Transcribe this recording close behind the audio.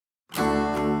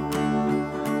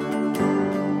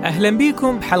أهلا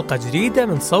بكم بحلقة جديدة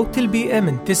من صوت البيئة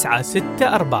من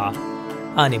 964.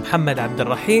 أنا محمد عبد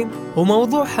الرحيم،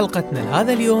 وموضوع حلقتنا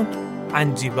لهذا اليوم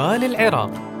عن جبال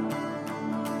العراق.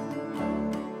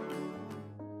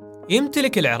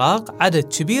 يمتلك العراق عدد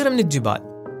كبير من الجبال،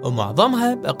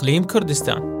 ومعظمها بإقليم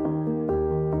كردستان.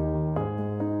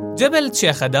 جبل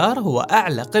شيخ دار هو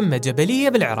أعلى قمة جبلية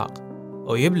بالعراق،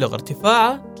 ويبلغ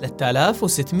ارتفاعه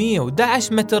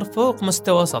 3611 متر فوق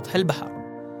مستوى سطح البحر.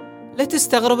 لا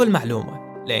تستغرب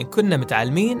المعلومة، لأن كنا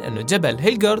متعلمين أنه جبل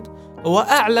هيلغارد هو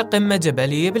أعلى قمة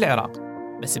جبلية بالعراق،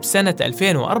 بس بسنة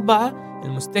 2004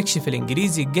 المستكشف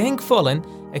الإنجليزي جينغ فولن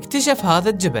اكتشف هذا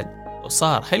الجبل،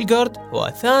 وصار هيلغارد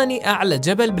هو ثاني أعلى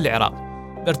جبل بالعراق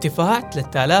بارتفاع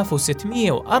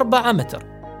 3604 متر.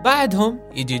 بعدهم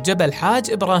يجي جبل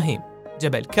حاج إبراهيم،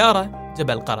 جبل كارة،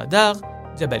 جبل قرداغ،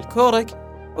 جبل كورك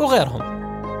وغيرهم.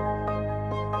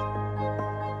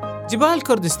 جبال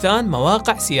كردستان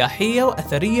مواقع سياحية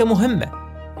وأثرية مهمة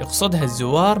يقصدها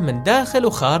الزوار من داخل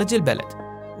وخارج البلد،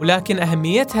 ولكن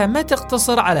أهميتها ما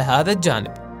تقتصر على هذا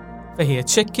الجانب، فهي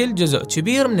تشكل جزء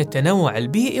كبير من التنوع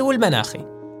البيئي والمناخي،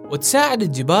 وتساعد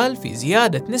الجبال في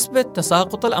زيادة نسبة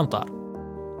تساقط الأمطار.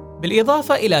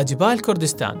 بالإضافة إلى جبال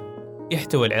كردستان،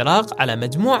 يحتوي العراق على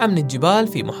مجموعة من الجبال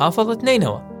في محافظة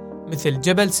نينوى، مثل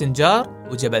جبل سنجار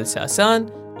وجبل ساسان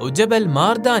وجبل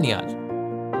مار دانيال.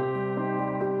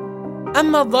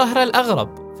 أما الظاهرة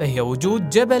الأغرب فهي وجود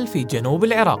جبل في جنوب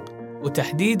العراق،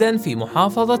 وتحديداً في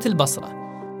محافظة البصرة،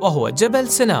 وهو جبل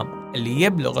سنام اللي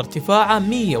يبلغ ارتفاعه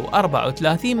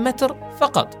 134 متر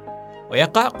فقط،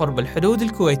 ويقع قرب الحدود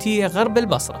الكويتية غرب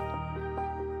البصرة.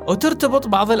 وترتبط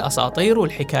بعض الأساطير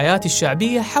والحكايات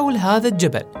الشعبية حول هذا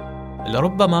الجبل، اللي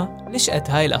ربما نشأت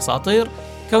هاي الأساطير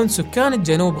كون سكان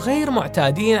الجنوب غير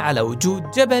معتادين على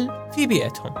وجود جبل في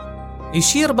بيئتهم.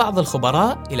 يشير بعض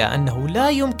الخبراء إلى أنه لا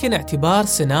يمكن اعتبار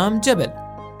سنام جبل،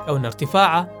 كون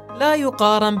ارتفاعه لا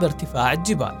يقارن بارتفاع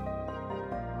الجبال.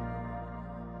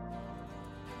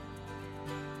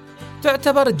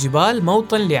 تعتبر الجبال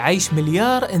موطن لعيش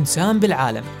مليار إنسان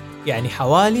بالعالم، يعني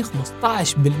حوالي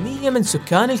 15% من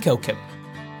سكان الكوكب،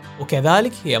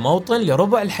 وكذلك هي موطن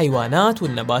لربع الحيوانات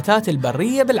والنباتات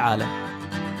البرية بالعالم.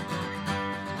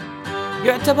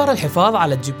 يعتبر الحفاظ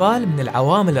على الجبال من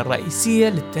العوامل الرئيسية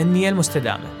للتنمية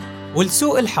المستدامة،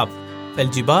 ولسوء الحظ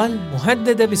فالجبال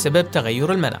مهددة بسبب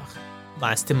تغير المناخ.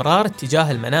 مع استمرار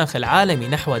اتجاه المناخ العالمي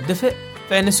نحو الدفء،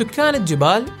 فإن سكان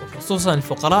الجبال وخصوصا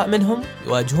الفقراء منهم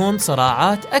يواجهون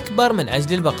صراعات أكبر من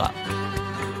أجل البقاء.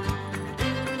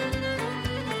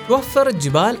 توفر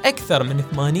الجبال أكثر من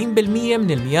 80%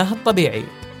 من المياه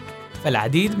الطبيعية،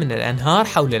 فالعديد من الأنهار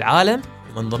حول العالم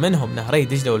ومن ضمنهم نهري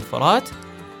دجلة والفرات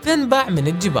تنبع من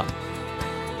الجبال.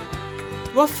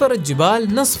 توفر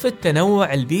الجبال نصف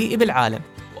التنوع البيئي بالعالم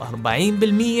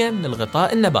و40% من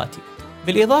الغطاء النباتي،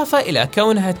 بالإضافة إلى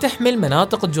كونها تحمل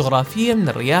مناطق جغرافية من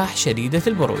الرياح شديدة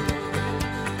البرود.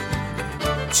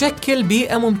 تشكل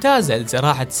بيئة ممتازة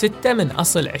لزراعة 6 من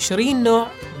أصل 20 نوع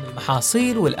من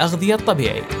المحاصيل والأغذية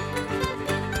الطبيعية.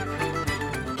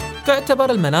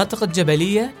 تعتبر المناطق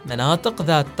الجبلية مناطق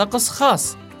ذات طقس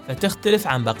خاص، فتختلف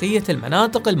عن بقية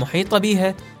المناطق المحيطة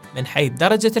بها من حيث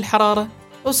درجة الحرارة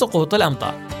وسقوط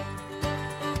الأمطار.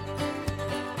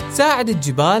 تساعد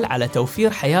الجبال على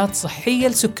توفير حياة صحية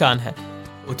لسكانها،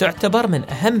 وتعتبر من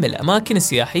أهم الأماكن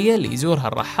السياحية اللي يزورها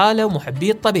الرحالة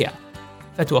ومحبي الطبيعة،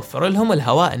 فتوفر لهم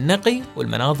الهواء النقي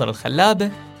والمناظر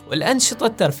الخلابة والأنشطة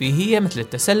الترفيهية مثل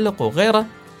التسلق وغيره،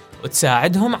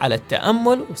 وتساعدهم على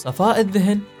التأمل وصفاء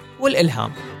الذهن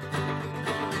والإلهام.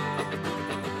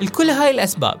 لكل هاي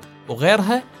الأسباب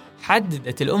وغيرها،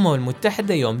 حددت الأمم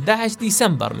المتحدة يوم 11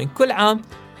 ديسمبر من كل عام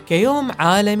كيوم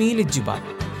عالمي للجبال.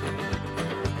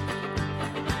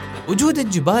 وجود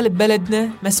الجبال ببلدنا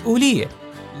مسؤولية،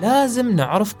 لازم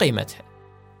نعرف قيمتها.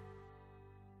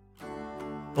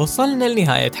 وصلنا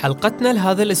لنهاية حلقتنا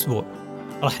لهذا الأسبوع،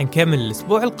 راح نكمل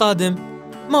الأسبوع القادم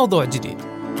موضوع جديد.